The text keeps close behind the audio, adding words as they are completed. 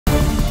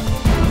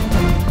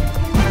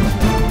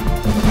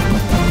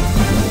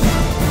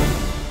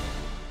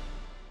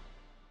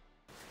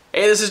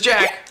Hey, this is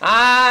Jack.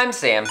 I'm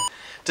Sam.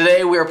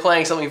 Today we are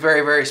playing something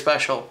very, very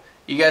special.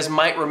 You guys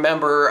might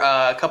remember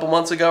a couple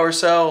months ago or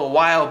so, a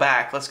while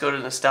back. Let's go to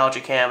Nostalgia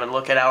Cam and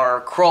look at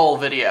our Krull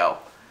video.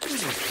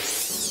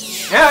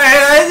 Is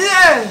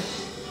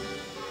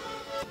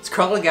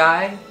Krull a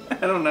guy? I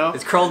don't know.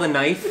 Is Krull the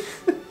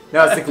knife?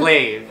 No, it's the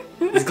glaive.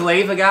 Is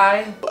glaive a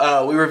guy?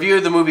 We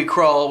reviewed the movie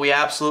Krull. We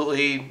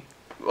absolutely,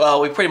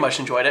 well, we pretty much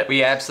enjoyed it.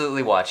 We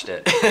absolutely watched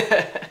it.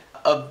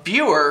 A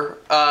viewer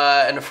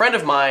and a friend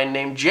of mine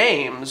named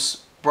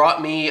James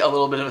brought me a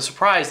little bit of a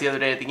surprise the other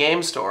day at the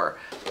game store.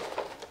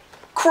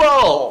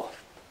 Krull!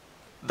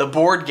 The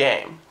board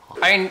game.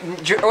 I mean,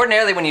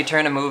 ordinarily when you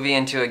turn a movie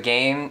into a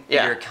game,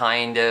 Yeah. you're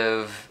kind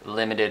of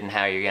limited in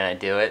how you're gonna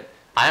do it.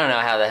 I don't know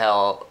how the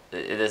hell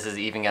this is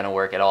even gonna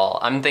work at all.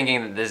 I'm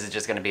thinking that this is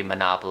just gonna be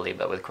Monopoly,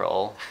 but with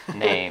Krull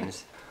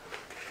names.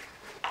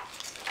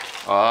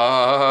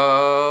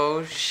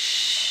 Oh,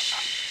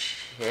 shit.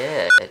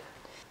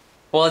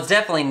 Well, it's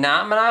definitely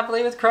not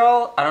Monopoly with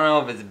Krull. I don't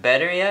know if it's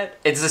better yet.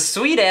 It's a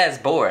sweet-ass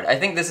board. I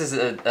think this is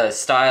a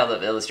style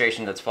of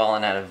illustration that's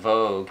fallen out of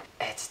vogue.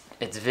 It's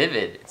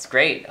vivid. It's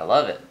great. I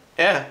love it.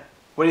 Yeah.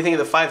 What do you think of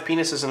the 5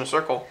 penises in a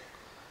circle?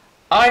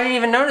 Oh, I didn't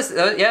even notice.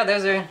 Yeah,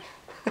 those are...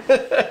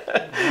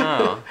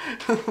 Oh.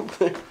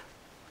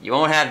 You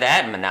won't have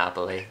that in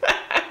Monopoly.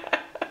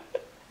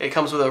 It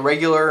comes with a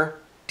regular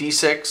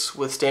D6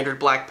 with standard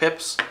black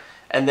pips,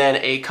 and then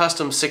a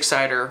custom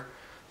 6-sider.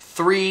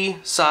 3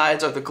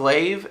 sides are the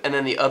glaive, and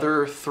then the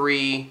other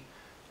 3,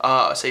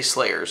 say,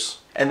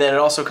 slayers. And then it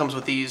also comes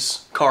with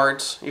these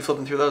cards. You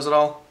flipping through those at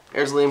all?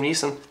 There's Liam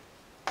Neeson.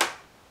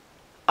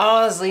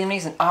 Oh, that's Liam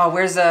Neeson. Oh,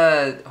 where's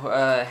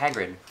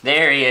Hagrid?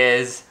 There he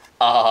is.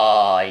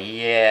 Oh,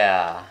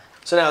 yeah.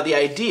 So now the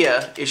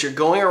idea is you're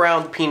going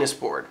around the penis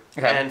board,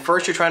 Okay. and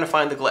first you're trying to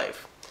find the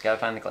glaive. Gotta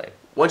find the glaive.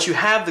 Once you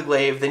have the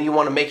glaive, then you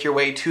want to make your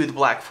way to the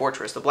Black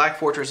Fortress. The Black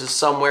Fortress is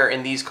somewhere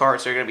in these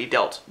cards that are going to be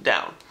dealt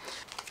down.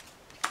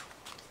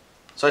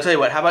 So I tell you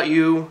what, how about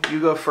you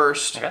go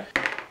first? Okay.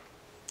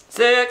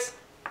 6.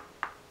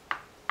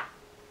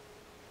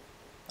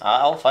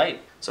 I'll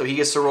fight. So he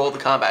gets to roll the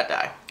combat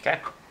die. Okay.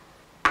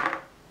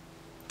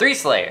 3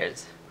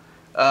 slayers.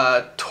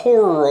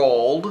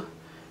 Torrold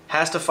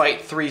has to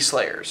fight 3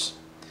 slayers,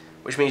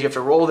 which means you have to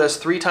roll this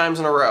 3 times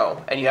in a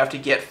row, and you have to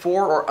get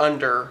 4 or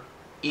under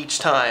each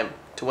time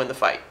to win the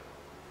fight.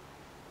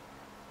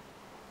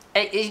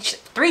 Each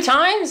 3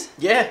 times?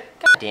 Yeah.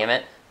 God damn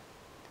it.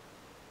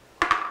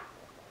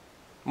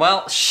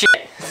 Well,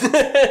 shit.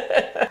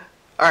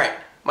 Alright,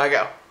 my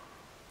go.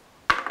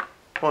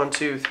 1,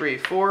 2, 3,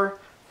 4.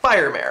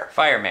 Firemare.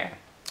 Firemare.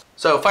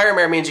 So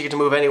Firemare means you get to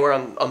move anywhere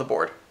on the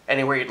board.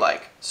 Anywhere you'd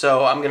like.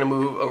 So I'm going to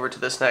move over to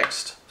this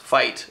next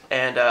fight,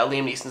 and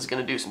Liam Neeson's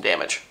going to do some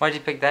damage. Why'd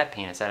you pick that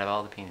penis out of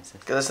all the penises?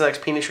 Because that's the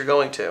next penis you're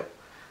going to.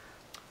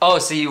 Oh,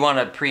 so you want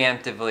to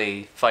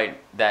preemptively fight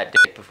that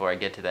dick before I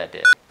get to that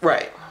dick?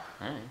 Right.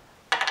 Alright.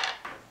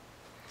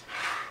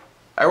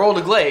 I rolled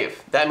a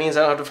glaive. That means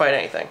I don't have to fight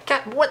anything.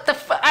 God, what the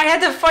fuck? I had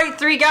to fight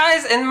 3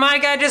 guys, and my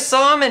guy just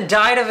saw him and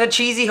died of a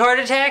cheesy heart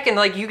attack, and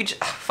like, you could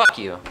just... fuck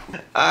you.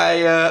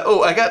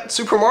 I got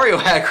Super Mario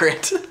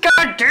Hagrid.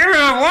 God damn it,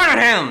 I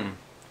wanted him!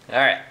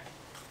 Alright.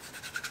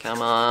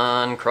 Come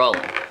on, Krull.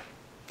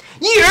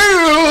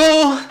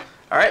 You!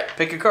 Alright,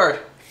 pick a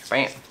card.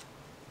 Bam.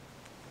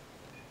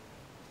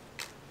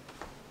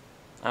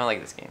 I don't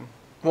like this game.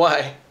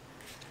 Why?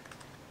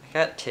 I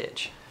got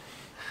Titch.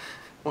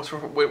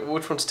 Wait,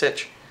 which one's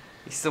Titch?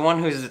 He's the one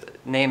whose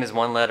name is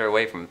 1 letter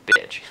away from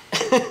bitch.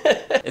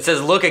 It says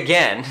look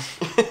again.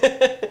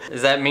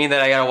 Does that mean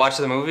that I gotta watch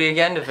the movie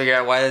again to figure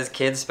out why this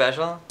kid's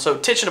special? So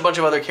Titch and a bunch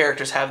of other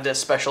characters have this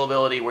special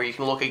ability where you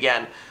can look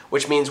again,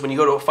 which means when you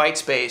go to a fight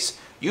space,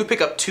 you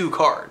pick up 2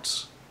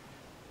 cards,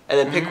 and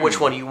then pick which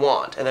one you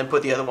want, and then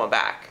put the other one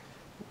back.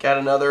 Got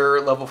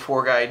another level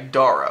 4 guy,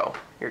 Darrow.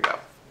 Here you go.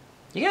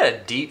 You got a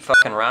deep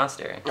fucking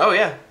roster. Oh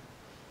yeah.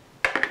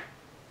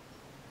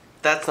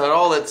 That's not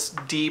all that's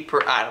deep,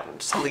 or I don't know,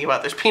 something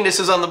about there's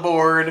penises on the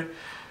board.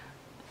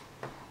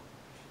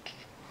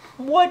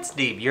 What's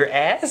deep? Your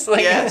ass?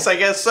 Like, Yes, I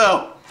guess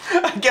so.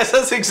 I guess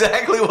that's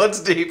exactly what's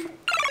deep.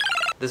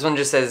 This one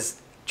just says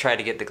try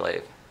to get the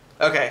glaive.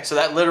 Okay, so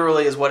that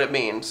literally is what it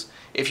means.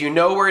 If you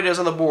know where it is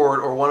on the board,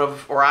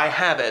 or I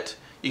have it,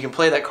 you can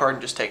play that card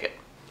and just take it.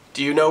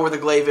 Do you know where the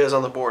glaive is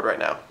on the board right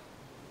now?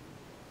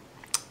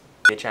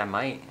 Bitch, I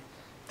might.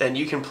 Then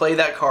you can play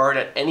that card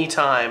at any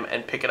time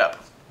and pick it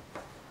up.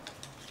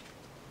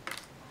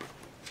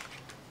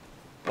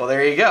 Well,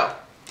 there you go.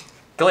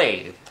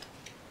 Glaive.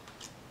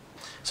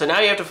 So now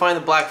you have to find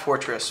the Black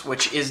Fortress,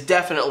 which is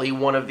definitely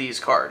one of these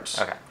cards.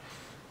 Okay.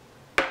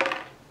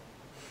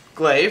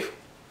 Glaive.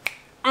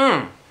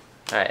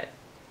 Alright.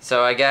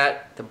 So I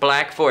got the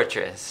Black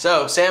Fortress.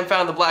 So, Sam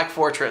found the Black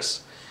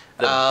Fortress.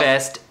 The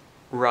best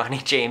Ronnie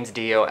James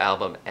Dio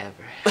album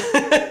ever.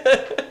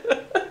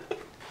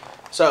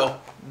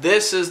 So,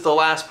 this is the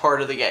last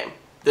part of the game.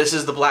 This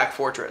is the Black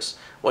Fortress.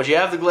 Once you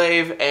have the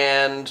glaive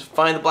and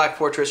find the Black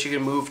Fortress, you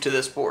can move to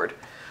this board.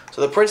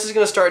 So the prince is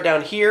going to start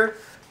down here,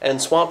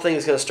 and Swamp Thing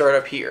is going to start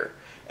up here.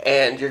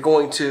 and you're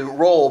going to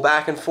roll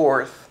back and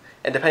forth,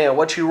 and depending on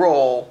what you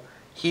roll,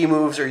 he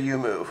moves or you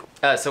move.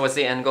 So what's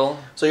the end goal?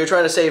 So you're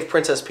trying to save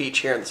Princess Peach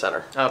here in the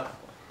center. Oh.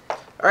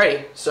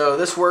 Alrighty, so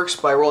this works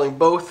by rolling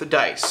both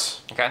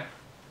dice. Okay.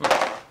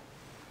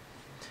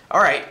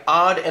 Alright,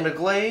 odd and a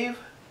glaive.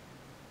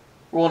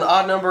 Roll an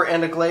odd number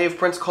and a glaive.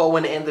 Prince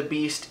Colwyn and the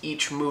Beast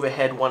each move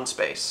ahead 1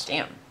 space.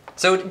 Damn.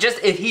 So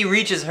just if he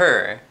reaches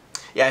her.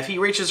 Yeah, if he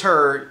reaches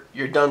her,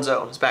 you're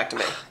donezo. It's back to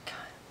me. God.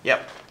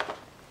 Yep.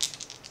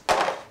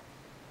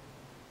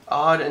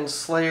 Odd and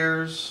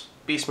Slayers.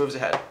 Beast moves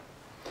ahead.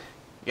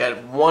 You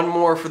got 1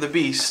 more for the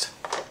Beast.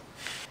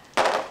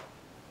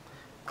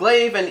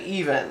 Glaive and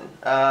even.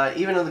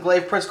 Even in the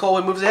glaive, Prince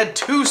Colwyn moves ahead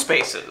 2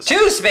 spaces.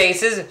 2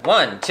 spaces?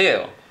 1,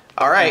 2.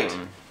 Alright.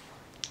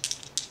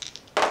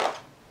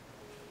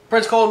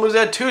 Prince Colwyn moves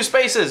ahead 2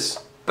 spaces.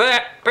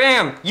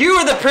 Bam! You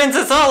were the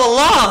princess all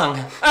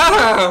along!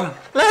 Oh!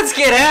 Let's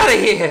get out of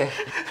here!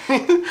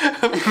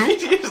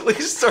 Immediately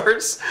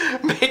starts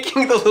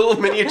making the little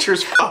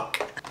miniatures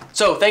fuck.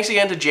 So thanks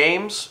again to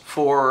James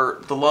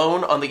for the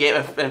loan on the game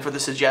and for the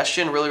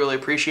suggestion. Really, really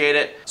appreciate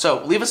it.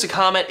 So leave us a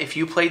comment if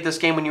you played this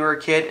game when you were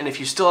a kid, and if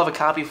you still have a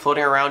copy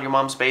floating around your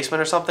mom's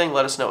basement or something,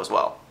 let us know as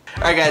well.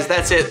 Alright guys,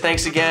 that's it.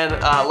 Thanks again.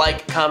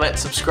 Like, comment,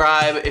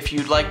 subscribe. If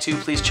you'd like to,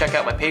 please check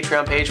out my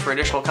Patreon page for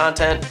additional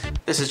content.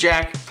 This is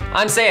Jack.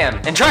 I'm Sam,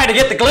 and try to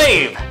get the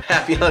glaive!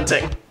 Happy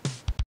hunting.